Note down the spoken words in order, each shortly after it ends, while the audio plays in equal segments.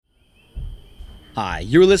Hi,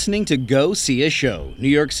 you're listening to Go See a Show, New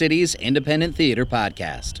York City's independent theater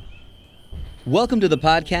podcast. Welcome to the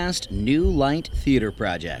podcast New Light Theater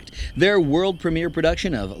Project. Their world premiere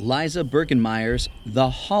production of Liza Birkenmeyer's The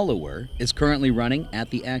Hollower is currently running at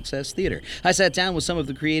the Access Theater. I sat down with some of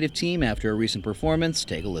the creative team after a recent performance.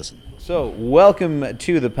 Take a listen. So, welcome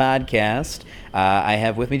to the podcast. I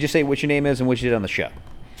have with me, just say what your name is and what you did on the show.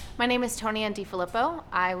 My name is Tony DiFilippo.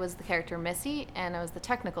 I was the character Missy, and I was the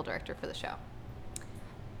technical director for the show.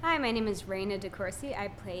 Hi, my name is Raina DeCourcy. I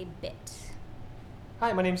played Bit.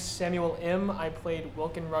 Hi, my name's Samuel M. I played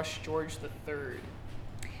Wilkin Rush George III.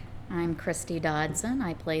 I'm Christy Dodson.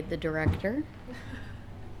 I played the director.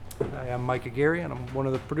 Hi, I'm Mike Aguirre, and I'm one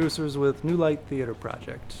of the producers with New Light Theater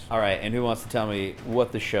Project. All right, and who wants to tell me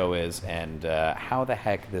what the show is and how the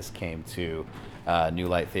heck this came to New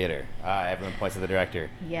Light Theater? Everyone points at the director.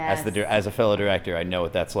 Yes. As a fellow director, I know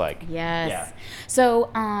what that's like. Yes. Yeah.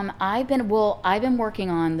 So I've been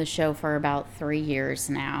working on the show for about 3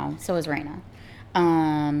 years now. So is Raina.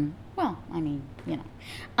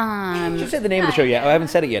 Just say the name of the show yet. I haven't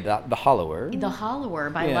said it yet. The Hollower. The Hollower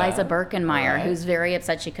by Yeah. Liza Birkenmeyer, Right. who's very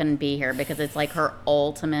upset she couldn't be here because it's like her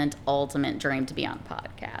ultimate dream to be on a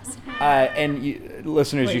podcast.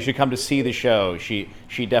 Listeners, you should come to see the show. She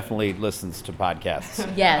definitely listens to podcasts.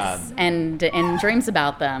 Yes, and dreams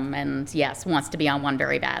about them, and yes, wants to be on one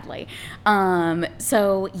very badly.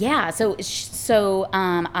 So I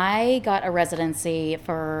got a residency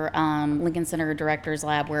for Lincoln Center Directors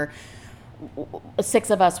Lab where 6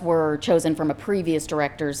 of us were chosen from a previous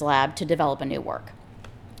director's lab to develop a new work.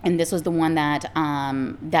 And this was the one that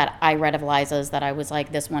I read of Liza's that I was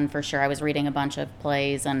like, this one for sure. I was reading a bunch of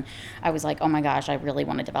plays, and I was like, oh my gosh, I really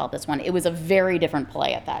want to develop this one. It was a very different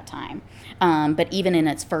play at that time. But even in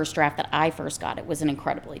its first draft that I first got, it was an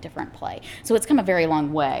incredibly different play. So it's come a very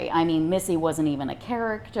long way. I mean, Missy wasn't even a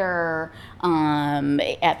character.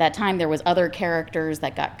 At that time, there was other characters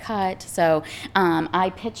that got cut. So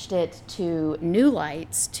I pitched it to New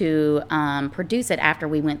Lights to produce it after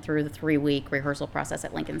we went through the 3-week rehearsal process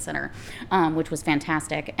at Lincoln Center, which was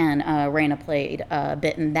fantastic, and Raina played a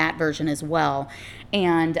bit in that version as well,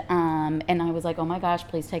 and I was like, oh my gosh,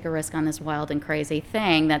 please take a risk on this wild and crazy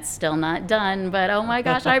thing that's still not done, but oh my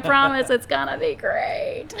gosh, I promise it's gonna be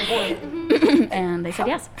great. And they said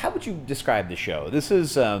yes. How would you describe the show? This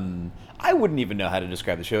is I wouldn't even know how to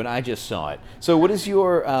describe the show, and I just saw it. So what is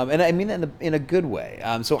your and I mean that in a good way.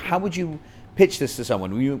 So how would you pitch this to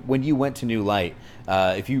someone when you went to New Light?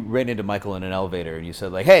 If you ran into Michael in an elevator and you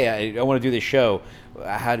said like, hey, I want to do this show,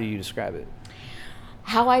 how do you describe it?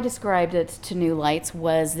 How I described it to New Lights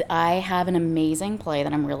was I have an amazing play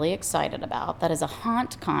that I'm really excited about that is a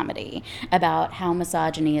haunt comedy about how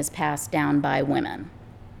misogyny is passed down by women.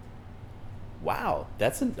 Wow,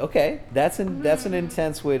 that's an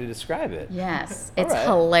intense way to describe it. Yes, All it's right.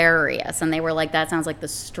 hilarious, and they were like, "That sounds like the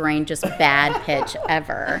strangest bad pitch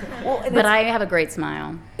ever." But I have a great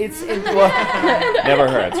smile. Never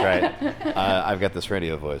hurts, right? I've got this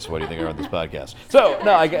radio voice. What do you think are on this podcast? So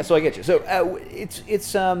no, I get you. So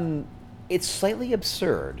it's slightly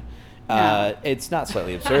absurd. No. It's not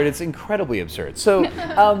slightly absurd. It's incredibly absurd. So,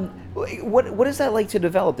 what is that like to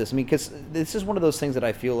develop this? I mean, because this is one of those things that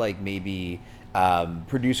I feel like maybe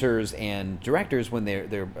producers and directors, when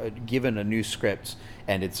they're given a new script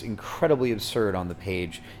and it's incredibly absurd on the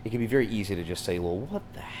page, it can be very easy to just say, "Well, what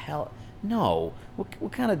the hell? No,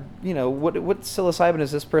 what kind of what psilocybin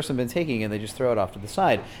has this person been taking?" And they just throw it off to the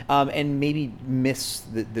side, and maybe miss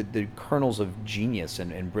the kernels of genius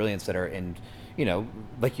and brilliance that are in.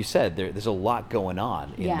 Like you said, there's a lot going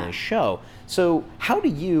on in this show. So how do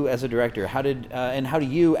you, as a director, how do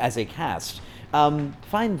you, as a cast,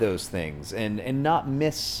 find those things and not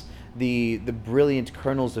miss the brilliant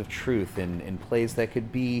kernels of truth in plays that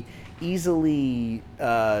could be easily,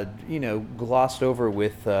 glossed over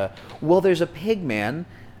with, well, there's a pig man.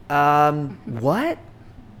 What?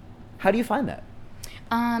 How do you find that?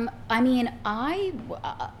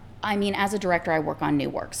 I mean, as a director, I work on new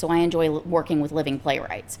work, so I enjoy working with living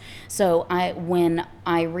playwrights. So when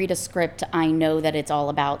I read a script, I know that it's all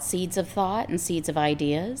about seeds of thought and seeds of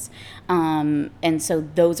ideas, and so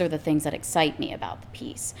those are the things that excite me about the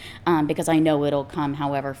piece, because I know it'll come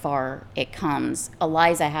however far it comes.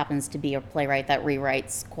 Eliza happens to be a playwright that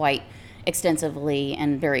rewrites quite extensively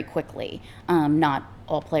and very quickly. Not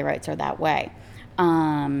all playwrights are that way.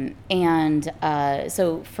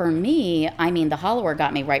 So for me, I mean, The Hollower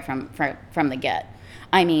got me right from the get.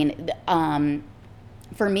 I mean,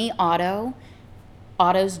 for me,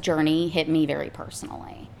 Otto's journey hit me very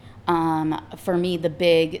personally. for me, the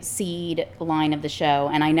big seed line of the show,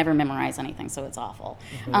 and I never memorize anything, so it's awful.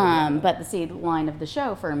 But the seed line of the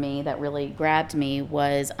show for me that really grabbed me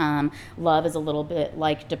was love is a little bit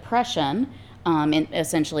like depression. And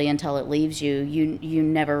essentially, until it leaves you, you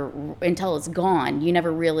never, until it's gone, you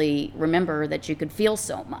never really remember that you could feel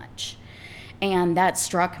so much. And that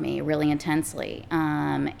struck me really intensely.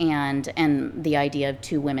 And the idea of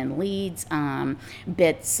two women leads,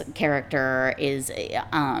 Bit's character is,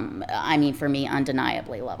 I mean, for me,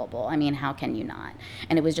 undeniably lovable. I mean, how can you not?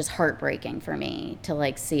 And it was just heartbreaking for me to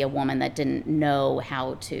like see a woman that didn't know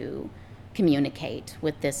how to communicate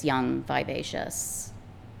with this young, vivacious,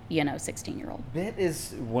 16-year-old. Bit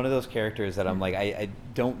is one of those characters that I'm like, I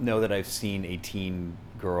don't know that I've seen a teen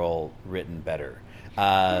girl written better.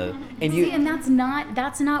 And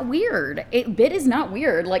that's not weird. Bit is not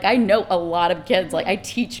weird. Like, I know a lot of kids, like I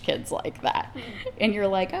teach kids like that, and you're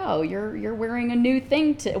like, oh, you're wearing a new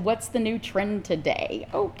thing. What's the new trend today?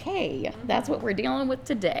 Okay, that's what we're dealing with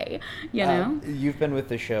today. You've been with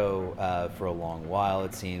the show for a long while,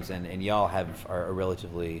 it seems, and y'all are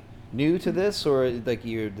relatively new to this, or like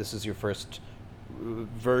this is your first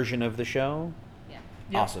version of the show?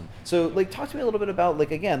 Yeah. Awesome. So like, talk to me a little bit about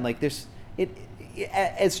like, again, like this,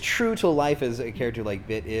 as true to life as a character like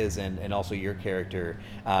Bit is, and also your character,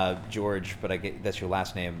 George, but I get that's your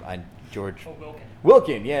last name. George. Oh, Wilkin.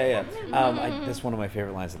 Wilkin, yeah. That's one of my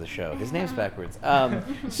favorite lines of the show. His name's backwards. And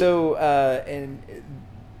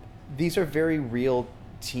these are very real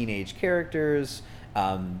teenage characters.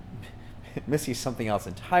 Missy's something else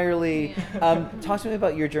entirely. Talk to me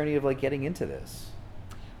about your journey of like getting into this.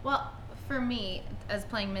 Well, for me, as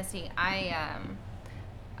playing Missy,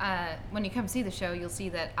 when you come see the show, you'll see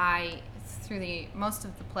that through most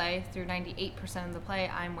of the play, through 98% of the play,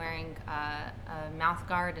 I'm wearing a mouth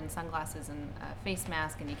guard and sunglasses and a face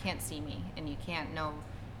mask, and you can't see me, and you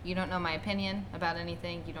don't know my opinion about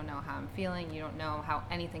anything, you don't know how I'm feeling, you don't know how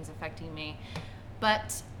anything's affecting me.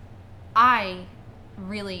 But I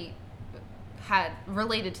really had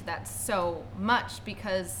related to that so much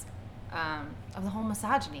because of the whole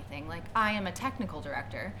misogyny thing. Like, I am a technical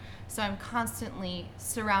director, so I'm constantly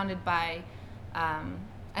surrounded by,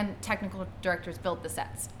 and technical directors build the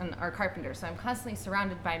sets and are carpenters, so I'm constantly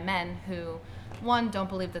surrounded by men who, one, don't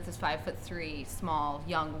believe that this 5'3" small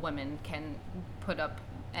young woman can put up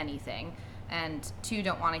anything, and two,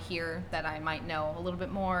 don't want to hear that I might know a little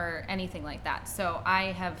bit more or anything like that. So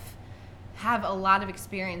I have a lot of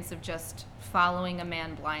experience of just following a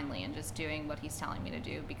man blindly and just doing what he's telling me to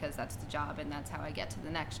do because that's the job and that's how I get to the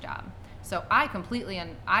next job. So I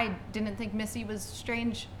didn't think Missy was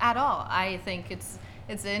strange at all. I think it's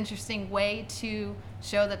an interesting way to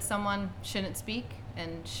show that someone shouldn't speak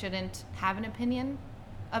and shouldn't have an opinion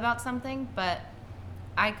about something, but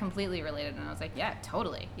I completely related and I was like, yeah,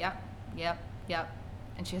 totally. Yep.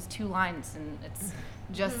 And she has 2 lines and it's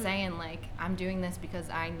just saying like, I'm doing this because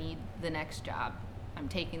I need the next job. I'm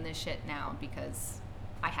taking this shit now because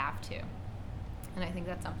I have to. And I think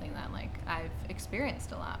that's something that like I've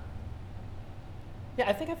experienced a lot. Yeah,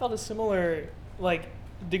 I think I felt a similar like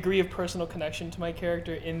degree of personal connection to my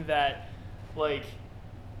character in that like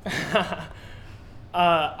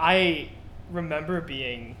I remember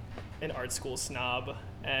being an art school snob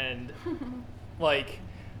and like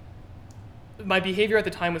my behavior at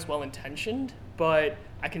the time was well intentioned, but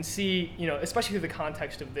I can see, especially through the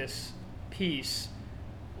context of this piece,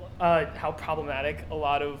 how problematic a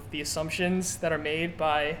lot of the assumptions that are made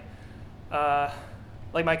by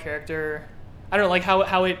like my character, I don't know, like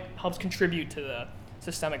how it helps contribute to the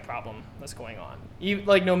systemic problem that's going on.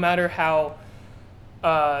 Like no matter how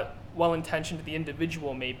well-intentioned the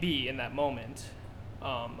individual may be in that moment.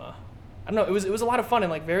 I don't know, it was a lot of fun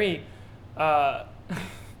and like very, it was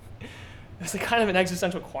like kind of an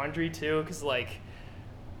existential quandary too, because like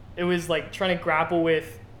it was like trying to grapple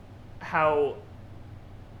with how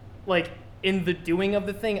like in the doing of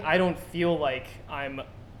the thing, I don't feel like I'm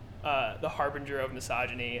the harbinger of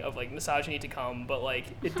misogyny to come, but like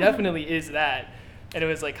it definitely is that. And it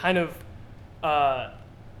was like kind of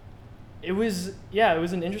it was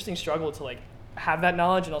an interesting struggle to like have that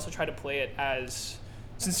knowledge and also try to play it as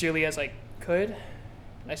sincerely as I could.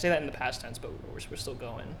 I say that in the past tense, but we're still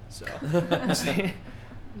going. So,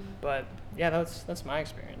 but yeah, that's my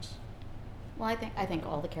experience. Well, I think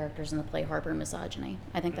all the characters in the play harbor misogyny.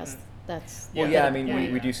 I think that's. Well, yeah. I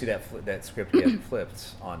mean, we do see that script get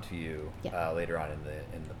flipped onto you later on in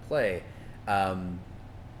the play. Can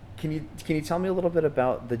you tell me a little bit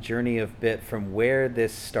about the journey of Bit from where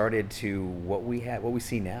this started to what we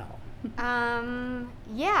see now?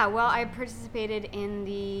 Yeah, well, I participated in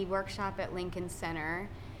the workshop at Lincoln Center,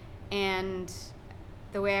 and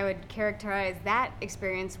the way I would characterize that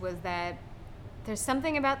experience was that there's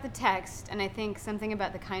something about the text, and I think something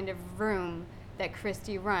about the kind of room that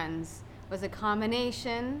Christy runs was a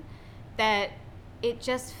combination that it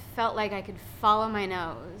just felt like I could follow my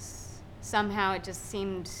nose. Somehow it just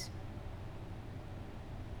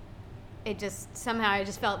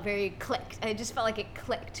felt very clicked. I just felt like it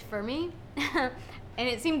clicked for me. And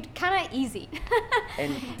it seemed kind of easy.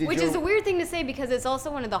 And which is a weird thing to say because it's also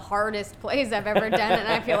one of the hardest plays I've ever done, and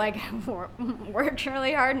I feel like I've worked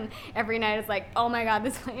really hard, and every night it's like, oh my god,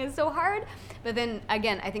 this play is so hard. But then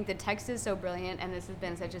again, I think the text is so brilliant, and this has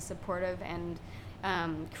been such a supportive and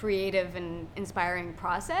creative and inspiring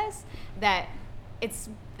process that it's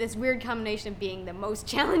this weird combination of being the most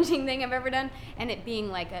challenging thing I've ever done and it being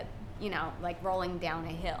like like rolling down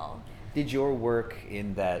a hill. Did your work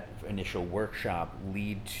in that initial workshop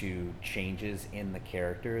lead to changes in the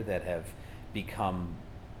character that have become,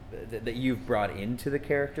 that you've brought into the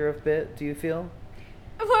character a bit, do you feel?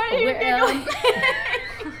 What are you giggling?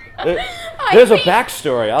 There's a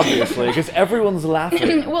backstory, obviously, because everyone's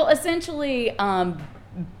laughing. Well, essentially,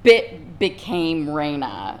 Bit became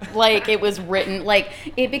Raina. Like, it was written, like,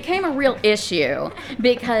 it became a real issue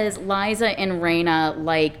because Liza and Raina,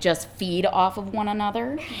 like, just feed off of one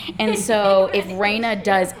another. And so if Raina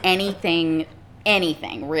does anything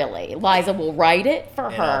really, Liza will write it for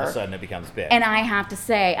And her. all of a sudden it becomes Bit. And I have to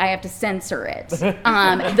say, I have to censor it.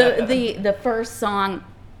 The first song,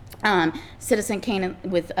 Citizen Kane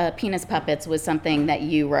with Penis Puppets, was something that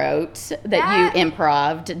you wrote, that you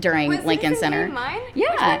improv'd during Was Lincoln Citizen Center. Kane mine?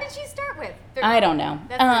 Yeah. Which one did she start with? I don't know.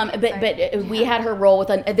 That's But we had her roll with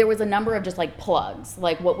there was a number of just like plugs,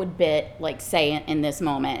 like what would Bit like say in this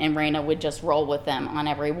moment, and Raina would just roll with them on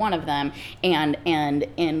every one of them, and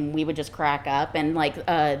we would just crack up, and like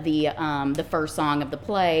the first song of the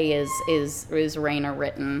play is Raina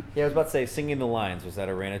written. Yeah, I was about to say, singing the lines, was that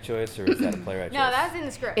a Raina choice or is that a playwright choice? No, that was in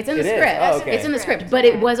the script. It's in the It is? script. Oh, okay. It's in the script, but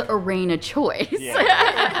it was a Raina choice.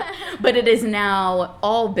 Yeah. But it is now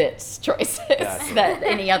all Bit's choices Gotcha. that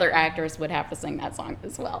any other actress would have to sing that song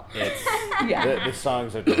as well. It's, Yeah. the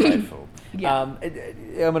songs are delightful. Yeah.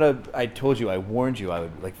 I told you, I warned you, I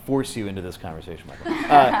would like force you into this conversation, Michael.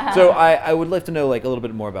 So I would like to know like a little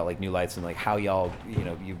bit more about like New Lights and like how y'all,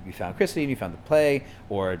 you found Christy and you found the play,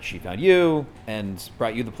 or she found you and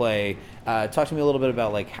brought you the play. Talk to me a little bit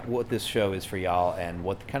about like what this show is for y'all and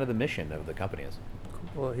what kind of the mission of the company is.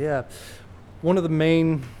 Well, yeah. One of the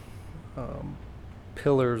main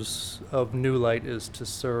pillars of New Light is to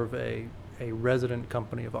serve a resident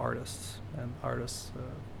company of artists,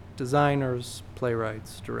 designers,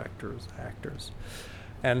 playwrights, directors, actors.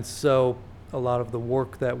 And so a lot of the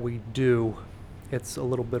work that we do, it's a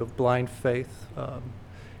little bit of blind faith.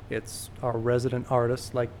 It's our resident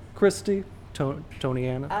artists like Christy, Tony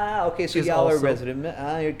Anna. Ah, okay, so is y'all are also- resident,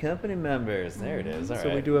 your company members. There it is, all right.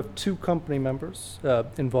 So we do have 2 company members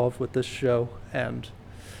involved with this show, and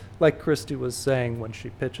like Christy was saying when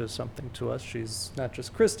she pitches something to us, she's not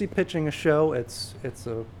just Christy pitching a show, it's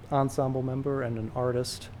a ensemble member and an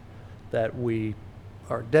artist that we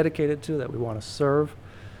are dedicated to, that we want to serve,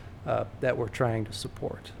 that we're trying to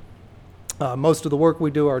support. Most of the work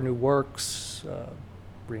we do are new works,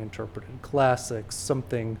 reinterpreted classics,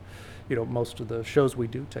 something, most of the shows we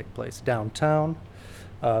do take place downtown.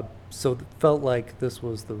 So it felt like this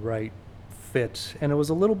was the right fit, and it was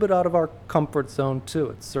a little bit out of our comfort zone too.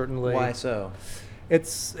 It's certainly Why so?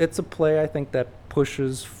 It's a play I think that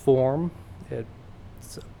pushes form. It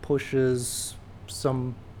pushes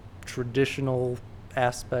some traditional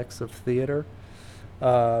aspects of theater.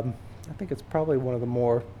 I think it's probably one of the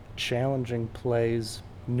more challenging plays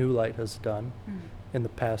New Light has done in the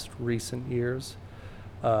past recent years.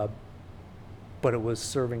 But it was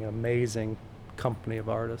serving an amazing company of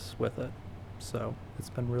artists with it. So it's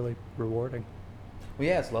been really rewarding. Well,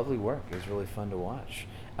 yeah, it's lovely work. It was really fun to watch.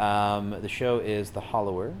 The show is The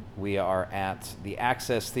Hollower. We are at the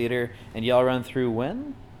Access Theater, and y'all run through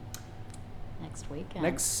when? Next weekend.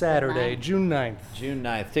 Next Saturday, June 9th, June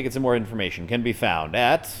 9th. Tickets and more information can be found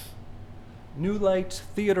at...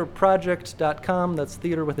 newlighttheaterproject.com. That's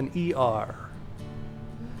theater with an E-R.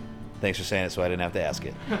 Thanks for saying it so I didn't have to ask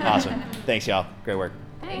it. Awesome. Thanks, y'all. Great work.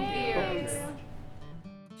 Thank you.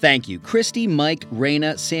 Thank you, Christy, Mike,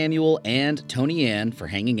 Raina, Samuel, and Tony Ann for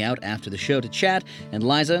hanging out after the show to chat. And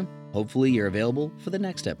Liza, hopefully you're available for the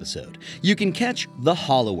next episode. You can catch The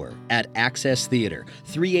Hollower at Access Theater,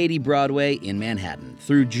 380 Broadway in Manhattan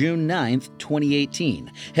through June 9th,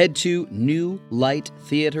 2018. Head to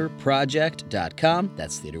newlighttheaterproject.com,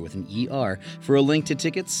 that's theater with an E-R, for a link to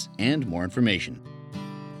tickets and more information.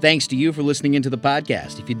 Thanks to you for listening into the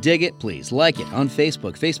podcast. If you dig it, please like it on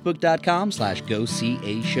Facebook,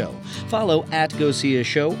 facebook.com/GoSeeAShow. Follow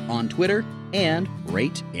 @GoSeeAShow on Twitter, and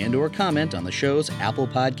rate and or comment on the show's Apple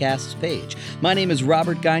Podcasts page. My name is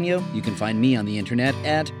Robert Gaino. You can find me on the internet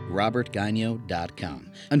at robertgaino.com.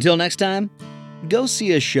 Until next time, go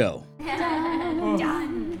see a show.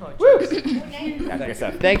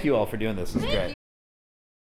 Thank you all for doing this. This is great.